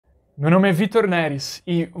Meu nome é victorvfneres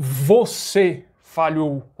e você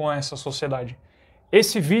falhou com essa sociedade.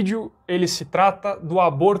 Esse vídeo, ele se trata do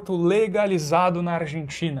aborto legalizado na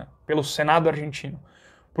Argentina, pelo Senado argentino.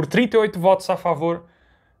 Por 38 votos a favor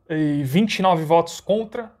e 29 votos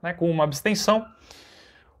contra, né, com uma abstenção,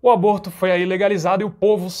 o aborto foi aí legalizado e o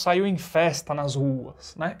povo saiu em festa nas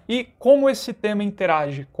ruas, né? E como esse tema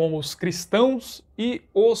interage com os cristãos e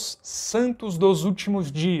os santos dos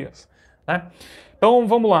últimos dias, né? Então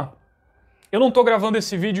vamos lá. Eu não estou gravando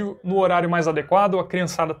esse vídeo no horário mais adequado, a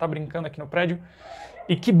criançada está brincando aqui no prédio,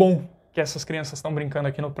 e que bom que essas crianças estão brincando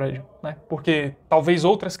aqui no prédio, né? Porque talvez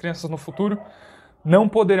outras crianças no futuro não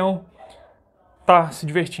poderão estar se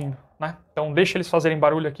divertindo, né? Então deixa eles fazerem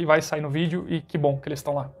barulho aqui, vai sair no vídeo e que bom que eles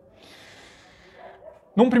estão lá.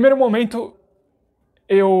 Num primeiro momento,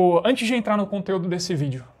 antes de entrar no conteúdo desse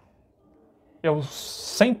vídeo, eu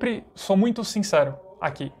sempre sou muito sincero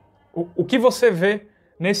aqui. O que você vê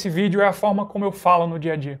nesse vídeo é a forma como eu falo no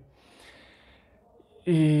dia a dia.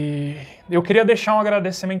 E eu queria deixar um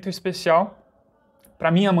agradecimento especial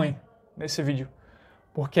para minha mãe nesse vídeo,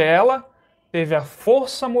 porque ela teve a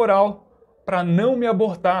força moral para não me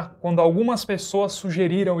abortar quando algumas pessoas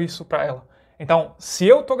sugeriram isso para ela. Então, se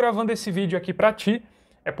eu tô gravando esse vídeo aqui para ti,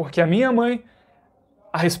 é porque a minha mãe,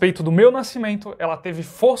 a respeito do meu nascimento, ela teve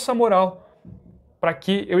força moral para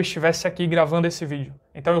que eu estivesse aqui gravando esse vídeo.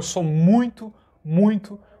 Então eu sou muito,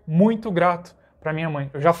 muito, muito grato para minha mãe.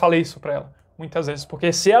 Eu já falei isso para ela muitas vezes,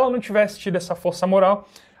 porque se ela não tivesse tido essa força moral,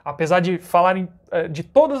 apesar de falarem de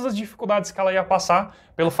todas as dificuldades que ela ia passar,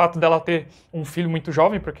 pelo fato dela ter um filho muito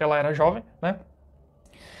jovem, porque ela era jovem, né?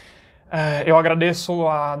 Eu agradeço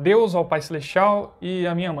a Deus, ao Pai Celestial e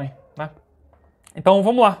a minha mãe, né? Então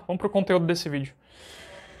vamos lá, vamos para o conteúdo desse vídeo.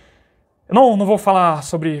 Eu não vou falar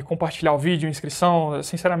sobre compartilhar o vídeo, inscrição,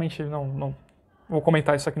 sinceramente não vou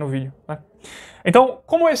comentar isso aqui no vídeo, né? Então,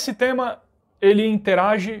 como esse tema ele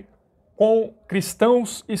interage com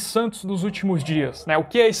cristãos e santos dos últimos dias, né? O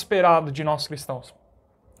que é esperado de nós cristãos?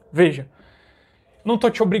 Veja, não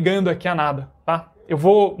estou te obrigando aqui a nada, tá? Eu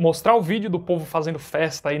vou mostrar o vídeo do povo fazendo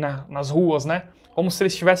festa aí nas ruas, né? Como se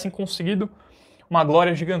eles tivessem conseguido uma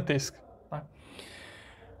glória gigantesca, né?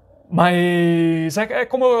 Mas é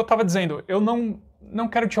como eu estava dizendo, eu não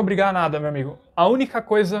quero te obrigar a nada, meu amigo. A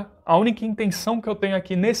única intenção que eu tenho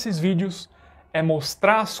aqui nesses vídeos é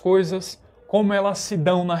mostrar as coisas como elas se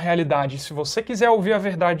dão na realidade. Se você quiser ouvir a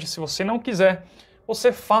verdade, se você não quiser,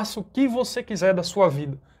 você faça o que você quiser da sua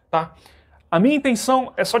vida, tá? A minha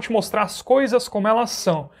intenção é só te mostrar as coisas como elas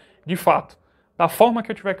são, de fato, da forma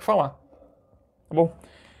que eu tiver que falar, tá bom?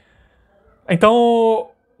 Então,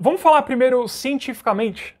 vamos falar primeiro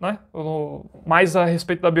cientificamente, né? Mais a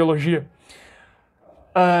respeito da biologia.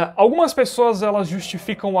 Algumas pessoas, elas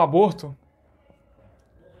justificam o aborto,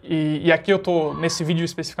 e aqui eu tô, nesse vídeo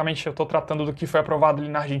especificamente, eu tô tratando do que foi aprovado ali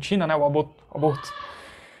na Argentina, né? O aborto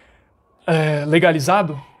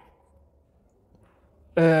legalizado.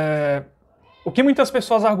 O que muitas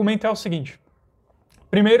pessoas argumentam é o seguinte.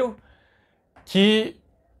 Primeiro, que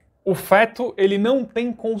o feto, ele não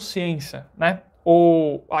tem consciência, né?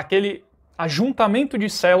 Ou aquele ajuntamento de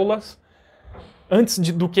células, antes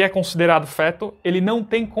do que é considerado feto, ele não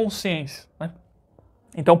tem consciência, né?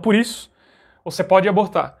 Então, por isso, você pode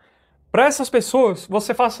abortar. Para essas pessoas,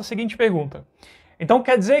 você faça a seguinte pergunta. Então,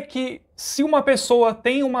 quer dizer que se uma pessoa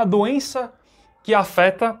tem uma doença que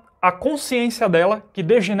afeta a consciência dela, que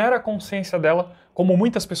degenera a consciência dela, como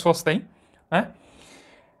muitas pessoas têm, né?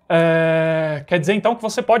 Quer dizer, então, que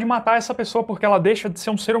você pode matar essa pessoa porque ela deixa de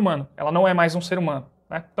ser um ser humano. Ela não é mais um ser humano,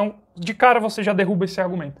 né? Então, de cara, você já derruba esse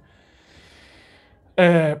argumento.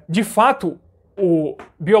 De fato,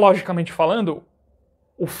 biologicamente falando,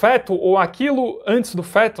 o feto, ou aquilo antes do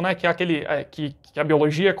feto, né, que é aquele que a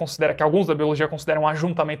biologia considera, que alguns da biologia consideram um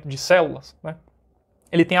ajuntamento de células, né?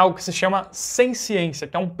 Ele tem algo que se chama senciência,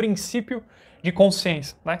 que é um princípio de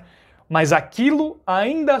consciência, né? Mas aquilo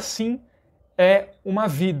ainda assim é uma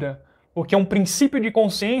vida, porque um princípio de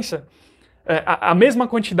consciência, a mesma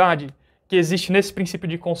quantidade que existe nesse princípio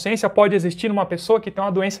de consciência pode existir numa pessoa que tem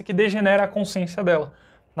uma doença que degenera a consciência dela,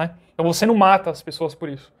 né? Então você não mata as pessoas por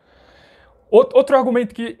isso. Outro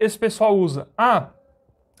argumento que esse pessoal usa,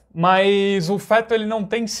 mas o feto ele não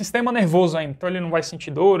tem sistema nervoso ainda, então ele não vai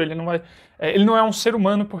sentir dor, ele não é um ser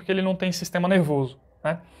humano porque ele não tem sistema nervoso,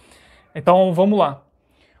 né? Então vamos lá.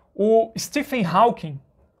 O Stephen Hawking,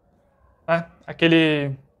 né,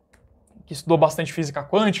 aquele que estudou bastante física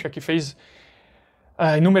quântica, que fez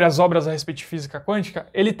inúmeras obras a respeito de física quântica,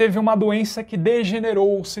 ele teve uma doença que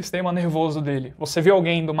degenerou o sistema nervoso dele. Você viu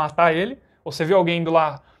alguém indo matar ele, você viu alguém indo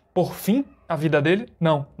lá por fim a vida dele?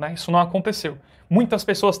 Não, né? Isso não aconteceu. Muitas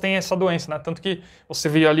pessoas têm essa doença, né? Tanto que você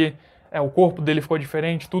vê ali, o corpo dele ficou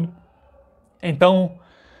diferente, tudo. Então,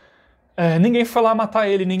 ninguém foi lá matar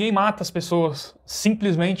ele, ninguém mata as pessoas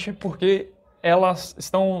simplesmente porque elas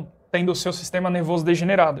estão tendo o seu sistema nervoso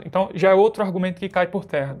degenerado. Então, já é outro argumento que cai por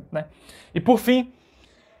terra, né? E por fim,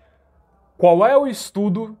 qual é o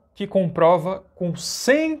estudo que comprova com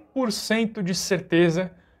 100% de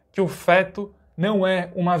certeza que o feto não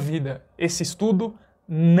é uma vida? Esse estudo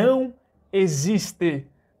não existe.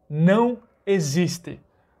 Não existe,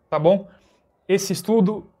 tá bom? Esse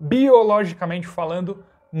estudo, biologicamente falando,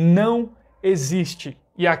 não existe.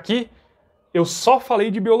 E aqui eu só falei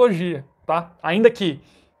de biologia, tá? Ainda que,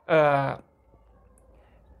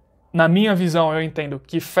 na minha visão, eu entendo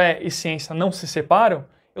que fé e ciência não se separam,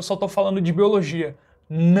 eu só estou falando de biologia.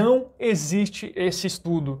 Não existe esse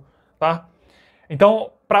estudo, tá?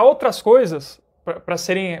 Então, para outras coisas, para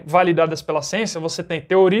serem validadas pela ciência, você tem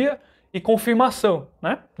teoria e confirmação,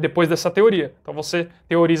 né? Depois dessa teoria. Então você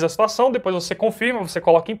teoriza a situação, depois você confirma, você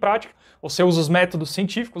coloca em prática, você usa os métodos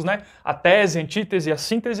científicos, né? A tese, a antítese, a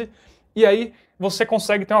síntese, e aí você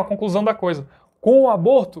consegue ter uma conclusão da coisa. Com o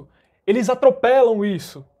aborto, eles atropelam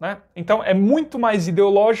isso, né? Então é muito mais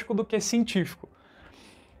ideológico do que científico.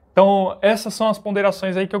 Então essas são as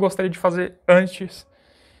ponderações aí que eu gostaria de fazer antes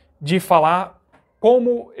de falar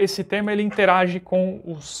como esse tema ele interage com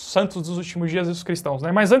os Santos dos Últimos Dias e os cristãos,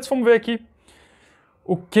 né? Mas antes vamos ver aqui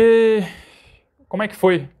como é que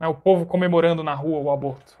foi, né, o povo comemorando na rua o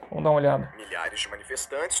aborto. Vamos dar uma olhada. Milhares de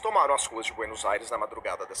manifestantes tomaram as ruas de Buenos Aires na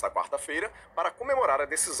madrugada desta quarta-feira para comemorar a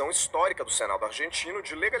decisão histórica do Senado argentino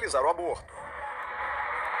de legalizar o aborto.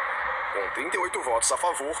 Com 38 votos a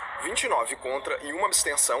favor, 29 contra e uma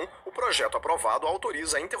abstenção, o projeto aprovado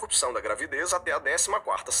autoriza a interrupção da gravidez até a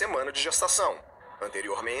 14ª semana de gestação.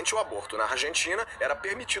 Anteriormente, o aborto na Argentina era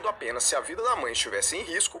permitido apenas se a vida da mãe estivesse em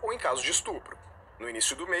risco ou em caso de estupro. No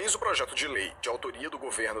início do mês, o projeto de lei, de autoria do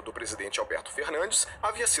governo do presidente Alberto Fernandes,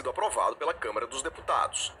 havia sido aprovado pela Câmara dos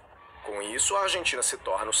Deputados. Com isso, a Argentina se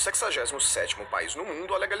torna o 67º país no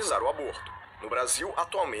mundo a legalizar o aborto. No Brasil,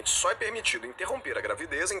 atualmente só é permitido interromper a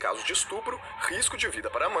gravidez em caso de estupro, risco de vida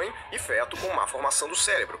para a mãe e feto com má formação do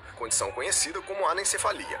cérebro, condição conhecida como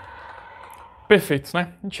anencefalia. Perfeito,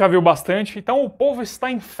 né? A gente já viu bastante. Então o povo está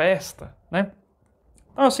em festa, né?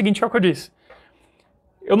 Então é o seguinte, é o que eu disse.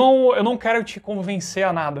 Eu não quero te convencer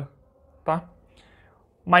a nada, tá?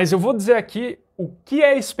 Mas eu vou dizer aqui o que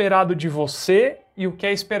é esperado de você e o que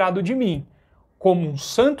é esperado de mim, como um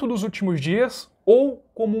santo dos últimos dias ou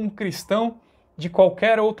como um cristão de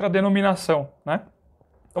qualquer outra denominação, né?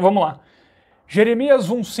 Então vamos lá. Jeremias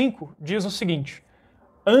 1,5 diz o seguinte: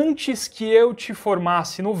 antes que eu te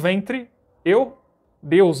formasse no ventre,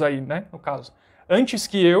 Deus aí, né, no caso. Antes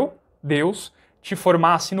que eu, Deus, te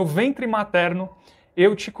formasse no ventre materno,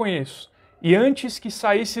 eu te conheço. E antes que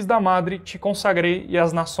saísses da madre, te consagrei e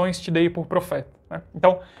as nações te dei por profeta. Né?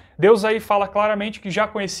 Então, Deus aí fala claramente que já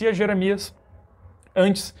conhecia Jeremias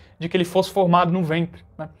antes de que ele fosse formado no ventre.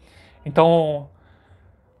 Né? Então,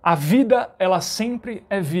 a vida, ela sempre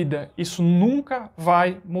é vida. Isso nunca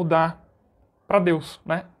vai mudar para Deus.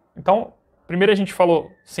 Né? Então, primeiro a gente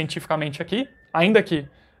falou cientificamente aqui, ainda que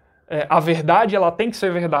a verdade ela tem que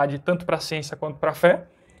ser verdade tanto para a ciência quanto para a fé,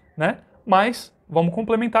 né? Mas vamos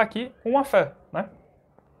complementar aqui com a fé, né?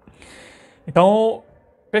 Então,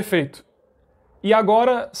 perfeito. E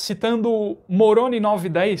agora, citando Moroni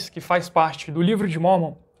 9:10, que faz parte do Livro de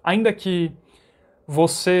Mórmon, ainda que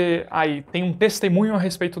você aí tenha um testemunho a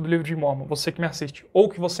respeito do Livro de Mórmon, você que me assiste, ou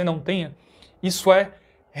que você não tenha, isso é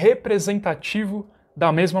representativo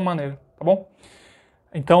da mesma maneira. Tá bom?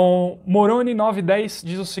 Então, Moroni 9:10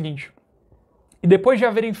 diz o seguinte: e depois de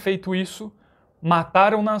haverem feito isso,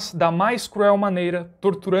 mataram-nas da mais cruel maneira,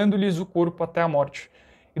 torturando-lhes o corpo até a morte.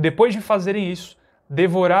 E depois de fazerem isso,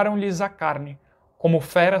 devoraram-lhes a carne, como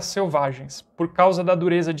feras selvagens, por causa da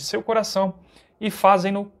dureza de seu coração, e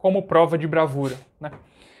fazem-no como prova de bravura. Né?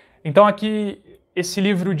 Então aqui, esse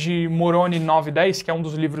livro de Moroni 9:10, que é um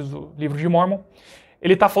dos livros do Livro de Mórmon,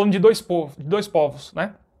 ele está falando de dois povos,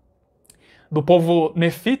 né? Do povo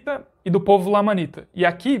nefita e do povo lamanita. E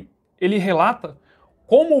aqui ele relata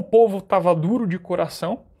como o povo estava duro de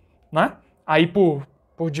coração, né? Aí por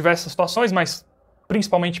diversas situações, mas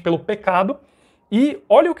principalmente pelo pecado. E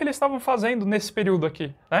olha o que eles estavam fazendo nesse período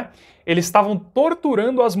aqui, né? Eles estavam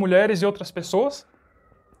torturando as mulheres e outras pessoas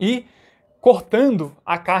e cortando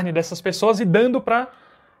a carne dessas pessoas e dando para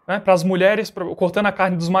as mulheres, cortando a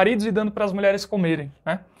carne dos maridos e dando para as mulheres comerem,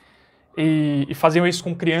 né? E faziam isso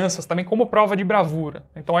com crianças também como prova de bravura.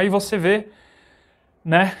 Então aí você vê,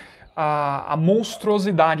 né, a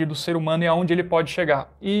monstruosidade do ser humano e aonde ele pode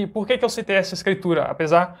chegar. E por que eu citei essa escritura?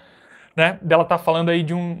 Apesar, né, dela estar falando aí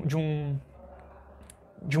de um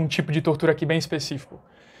tipo de tortura aqui bem específico.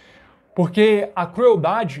 Porque a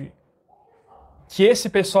crueldade que esse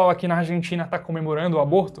pessoal aqui na Argentina está comemorando o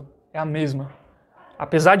aborto é a mesma.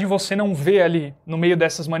 Apesar de você não ver ali, no meio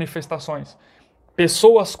dessas manifestações,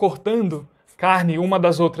 pessoas cortando carne uma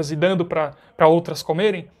das outras e dando para outras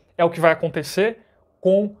comerem, é o que vai acontecer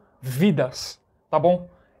com vidas, tá bom?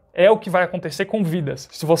 É o que vai acontecer com vidas.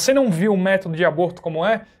 Se você não viu o método de aborto como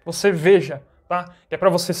é, você veja, tá? É para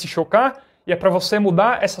você se chocar e é para você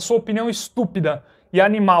mudar essa sua opinião estúpida e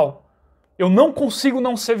animal. Eu não consigo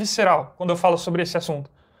não ser visceral quando eu falo sobre esse assunto,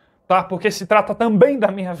 tá? Porque se trata também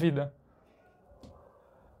da minha vida.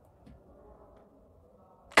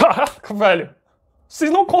 Caraca, velho. Vocês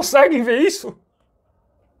não conseguem ver isso?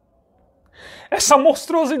 Essa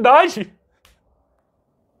monstruosidade.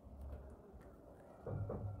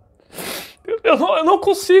 Eu não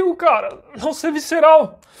consigo, cara, não ser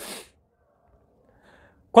visceral.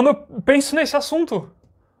 Quando eu penso nesse assunto,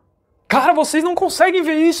 cara, vocês não conseguem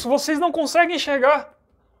ver isso, vocês não conseguem enxergar.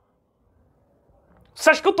 Você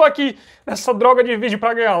acha que eu tô aqui nessa droga de vídeo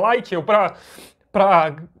pra ganhar like ou pra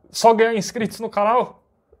só ganhar inscritos no canal?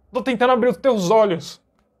 Tô tentando abrir os teus olhos.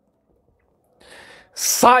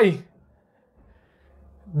 Sai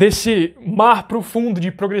desse mar profundo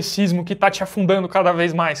de progressismo que tá te afundando cada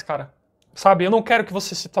vez mais, cara. Sabe, eu não quero que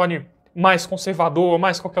você se torne mais conservador ou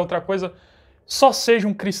mais qualquer outra coisa. Só seja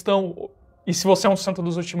um cristão. E se você é um santo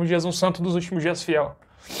dos últimos dias, um santo dos últimos dias fiel.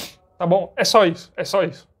 Tá bom? É só isso. É só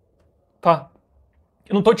isso. Tá?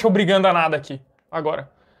 Eu não tô te obrigando a nada aqui,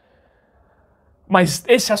 agora. Mas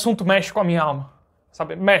esse assunto mexe com a minha alma.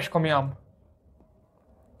 Sabe? Mexe com a minha alma.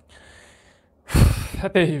 É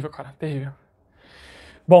terrível, cara. Terrível.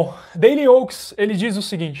 Bom, Daily Oaks, ele diz o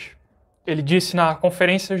seguinte. Ele disse na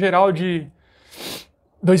Conferência Geral de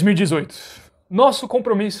 2018. Nosso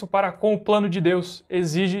compromisso para com o plano de Deus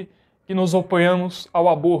exige que nos oponhamos ao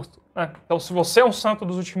aborto. Então, se você é um santo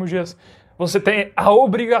dos últimos dias, você tem a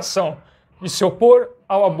obrigação de se opor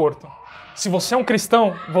ao aborto. Se você é um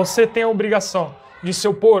cristão, você tem a obrigação de se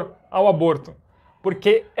opor ao aborto.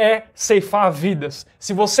 Porque é ceifar vidas.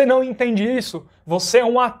 Se você não entende isso, você é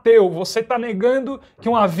um ateu. Você está negando que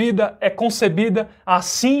uma vida é concebida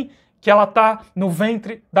assim que ela está no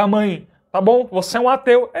ventre da mãe. Tá bom? Você é um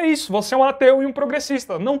ateu. É isso, você é um ateu e um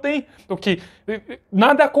progressista. Não tem o que...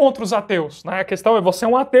 Nada contra os ateus. Né? A questão é, você é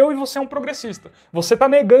um ateu e você é um progressista. Você está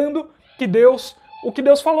negando que o que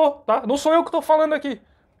Deus falou. Tá? Não sou eu que estou falando aqui.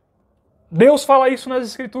 Deus fala isso nas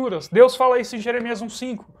Escrituras. Deus fala isso em Jeremias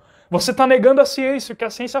 1:5. Você está negando a ciência, o que a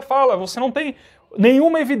ciência fala. Você não tem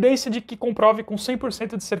nenhuma evidência de que comprove com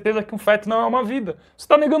 100% de certeza que um feto não é uma vida. Você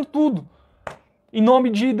está negando tudo. Em nome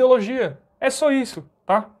de ideologia. É só isso,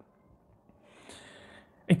 tá?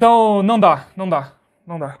 Então, não dá.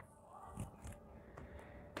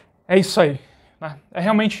 É isso aí. Né?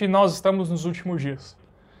 Realmente, nós estamos nos últimos dias.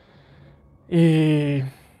 E...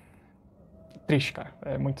 Triste, cara.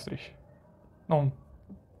 É muito triste. Eu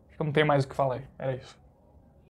não tenho mais o que falar aí. Era isso.